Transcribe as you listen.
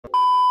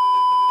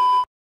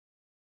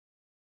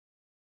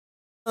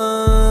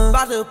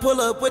About to pull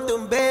up with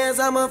them bands,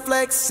 I'ma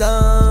flex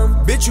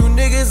some. Bitch, you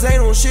niggas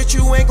ain't on shit, you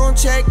ain't gon'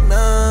 check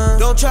none.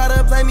 Don't try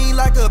to play me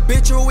like a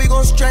bitch or we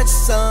gon' stretch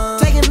some.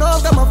 Taking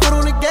off, got my foot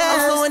on the gas.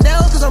 I'm slowing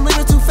down cause I'm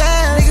living too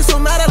fast. Niggas so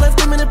mad I left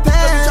them in the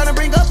past. Tryna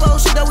bring up old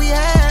shit that we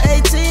had.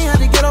 18, had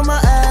to get on my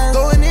ass.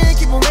 Going in,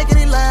 keep on making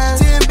it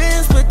last. 10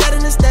 bins, put that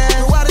in the stash.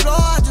 Throughout it all,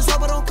 I just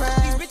hope I don't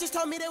crash. These bitches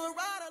told me they would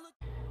ride.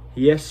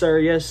 Yes sir,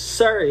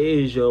 it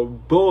is your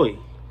boy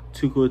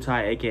Too Cool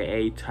Ty,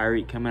 aka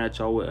Tyreek, coming at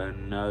y'all with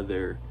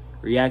another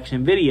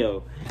reaction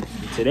video.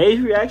 Today's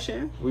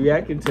reaction, we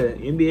reacting to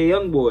NBA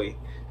Youngboy,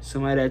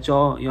 somebody that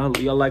y'all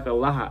like a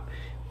lot.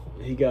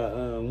 He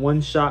got One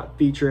Shot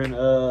featuring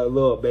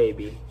Lil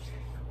Baby.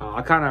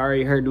 I kind of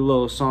already heard the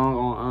little song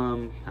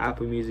on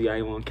Apple Music. I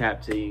ain't want to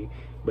cap to you,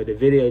 but the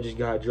video just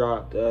got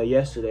dropped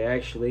yesterday.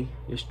 Actually,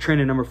 it's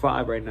trending number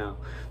 5 right now.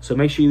 So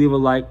make sure you leave a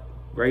like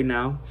right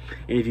now,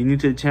 and if you're new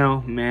to the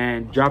channel,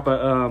 man, drop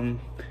a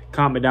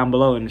comment down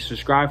below and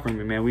subscribe for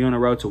me, man. We on the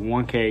road to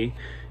 1K.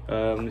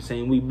 I'm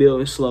saying we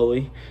building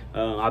slowly.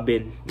 I've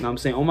been, you know what I'm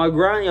saying, on my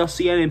grind. Y'all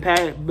see I didn't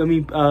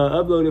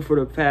upload it for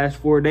the past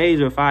 4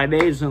 days or 5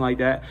 days or something like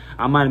that.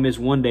 I might have missed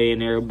one day in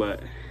there, but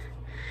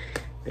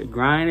the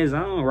grind is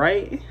on,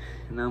 right? You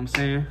know what I'm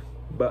saying?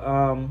 But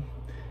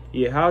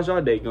yeah, how's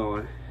y'all day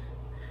going?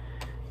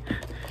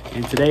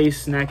 And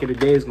today's snack of the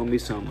day is gonna be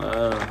some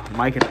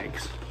Mike and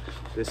Ike's,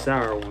 the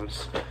sour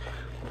ones.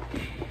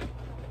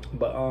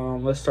 But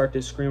let's start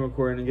this screen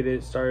recording and get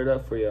it started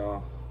up for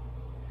y'all.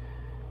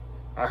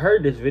 I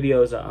heard this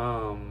video is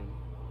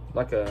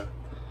like a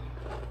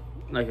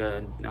I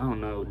don't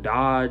know,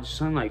 Dodge,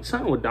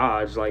 something with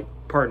Dodge, like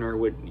partner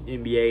with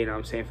NBA, you know what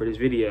I'm saying, for this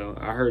video.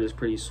 I heard it's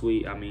pretty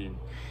sweet. I mean,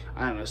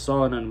 I haven't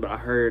saw nothing, but I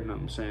heard, you know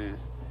what I'm saying.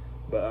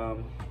 But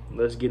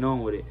let's get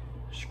on with it.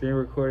 Screen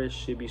recorder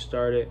should be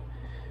started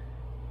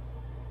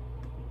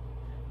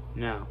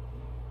now.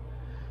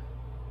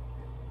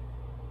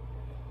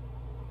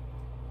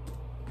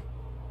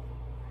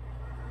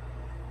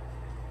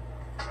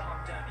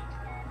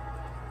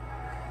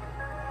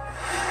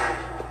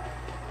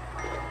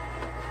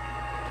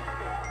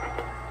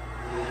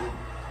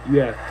 You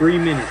have 3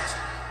 minutes.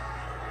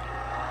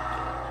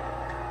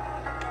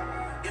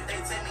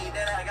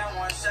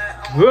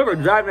 Whoever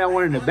driving that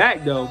one in the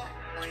back though,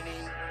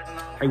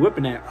 they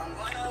whipping that.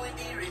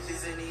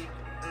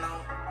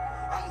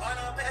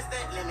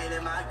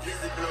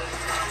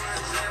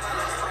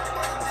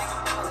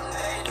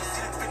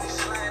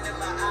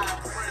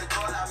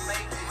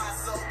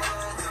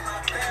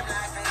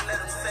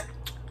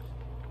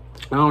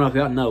 I don't know if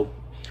y'all know,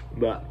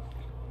 but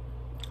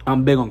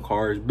I'm big on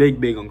cars,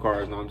 big on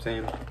cars, you know what I'm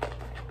saying?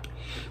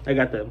 I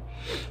got the, you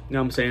know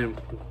what I'm saying,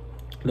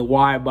 the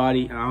wide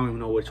body. I don't even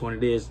know which one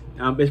it is.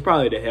 It's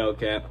probably the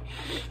Hellcat,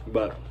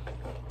 but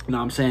you know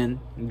what I'm saying,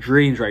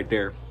 dreams right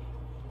there.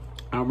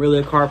 I'm really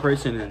a car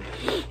person, and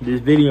this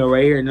video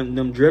right here,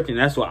 them drifting,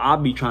 that's what I'll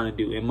be trying to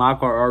do in my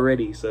car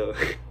already. So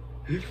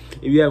if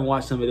you haven't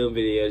watched some of them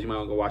videos, you might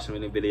want to go watch some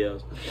of them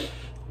videos.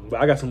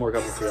 But I got some more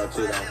coming for y'all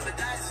too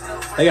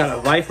though. They got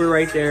a Viper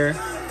right there.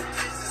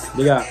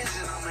 They got,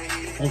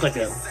 looks like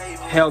a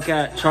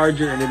Hellcat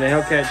Charger and then the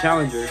Hellcat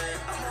Challenger.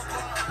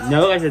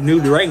 Now look like the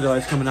new Durango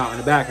that's coming out in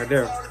the back right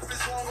there.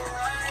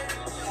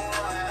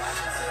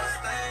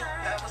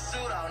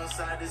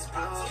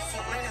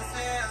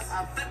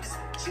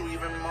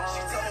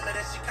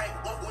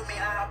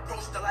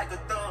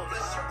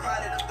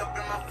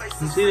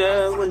 You see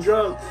that one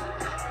drunk?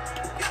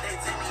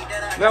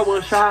 That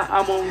one shot,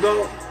 I'm gonna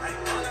go.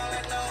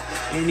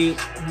 And he,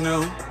 you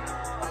know.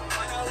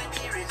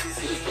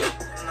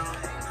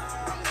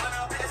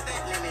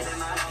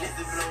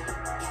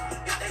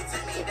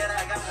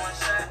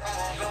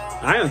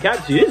 I ain't gonna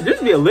capture you. This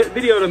would be a lit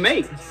video to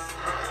make.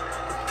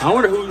 I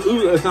wonder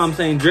who that's what I'm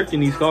saying, drifting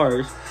these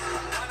cars.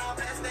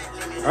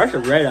 Oh, that's a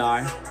red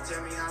eye.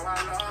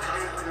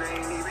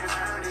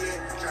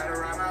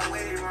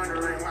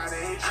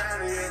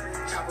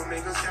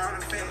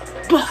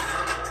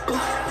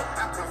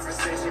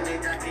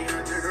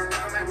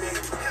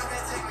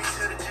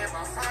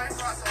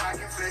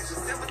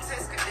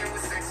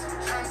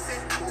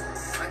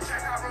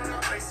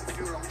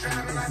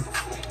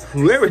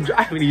 Whoever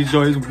driving these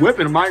joints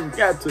whipping them, I can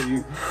cap to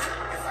you.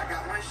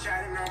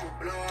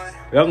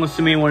 Y'all gonna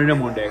see me in one of them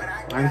one day.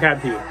 I can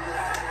cap to you.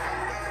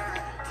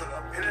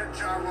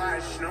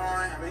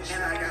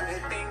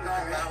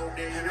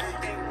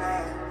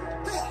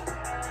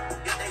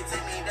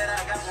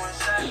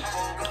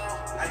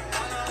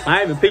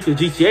 I even picked the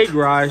GTA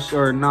garage,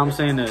 or no, I'm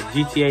saying the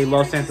GTA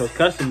Los Santos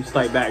Customs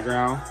type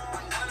background.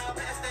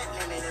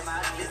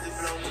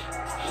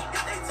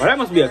 Oh, that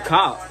must be a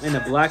cop in the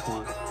black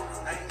one.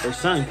 Or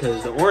something,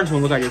 because the orange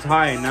one looks like it's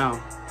high now.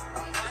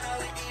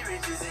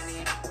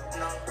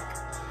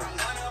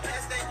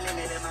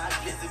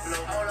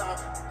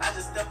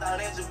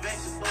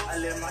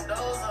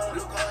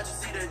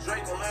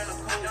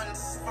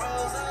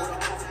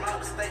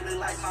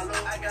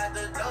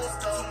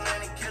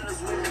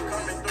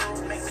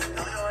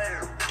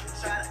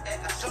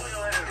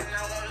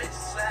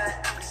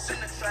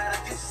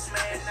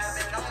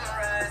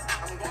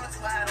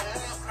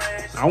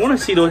 I want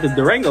to see what the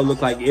Durango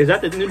look like. Is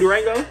that the new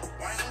Durango?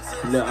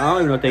 No, I don't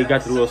even know if they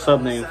got the little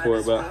sub name for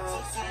it, but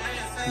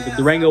the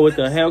Durango with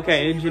the Hellcat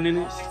engine in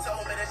it.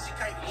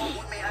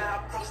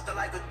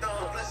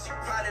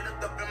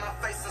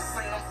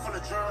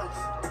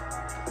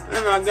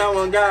 And I got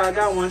one guy, I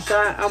got one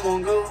shot, I'm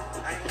gonna go.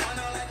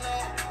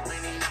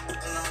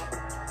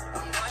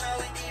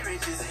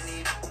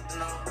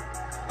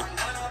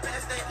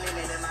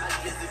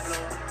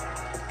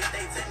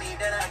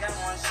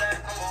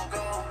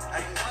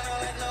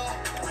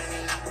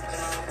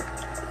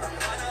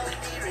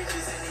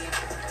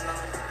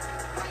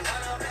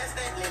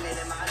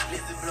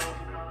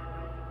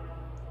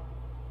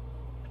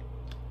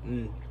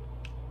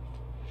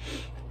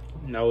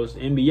 That was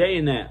NBA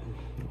in that,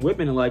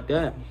 whipping it like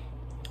that.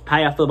 How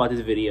y'all feel about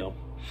this video?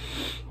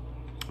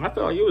 I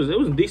feel like it was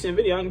a decent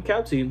video. I can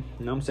cap to you. You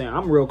know what I'm saying?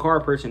 I'm a real car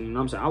person. You know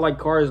what I'm saying? I like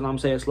cars, and I'm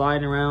saying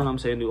sliding around. I'm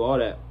saying do all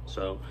that.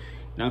 So, you know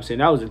what I'm saying?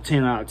 That was a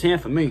 10 out of 10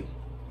 for me.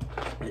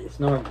 It's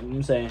not, you know what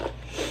I'm saying?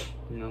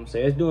 You know what I'm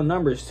saying? It's doing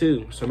numbers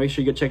too. So make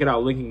sure you go check it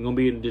out. Link is gonna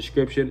be in the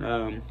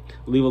description.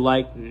 Leave a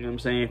like. You know what I'm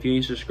saying? If you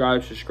ain't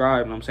subscribed, subscribe.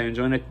 You know what I'm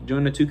saying?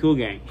 Join the Too Cool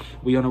gang.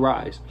 We on the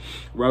rise.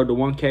 Road to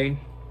 1K.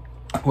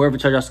 Whoever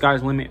charge our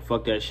sky's limit,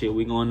 fuck that shit.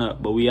 We going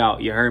up, but we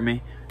out. You heard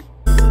me?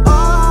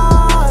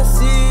 I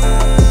see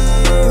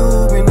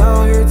you been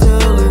out here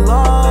telling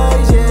lies.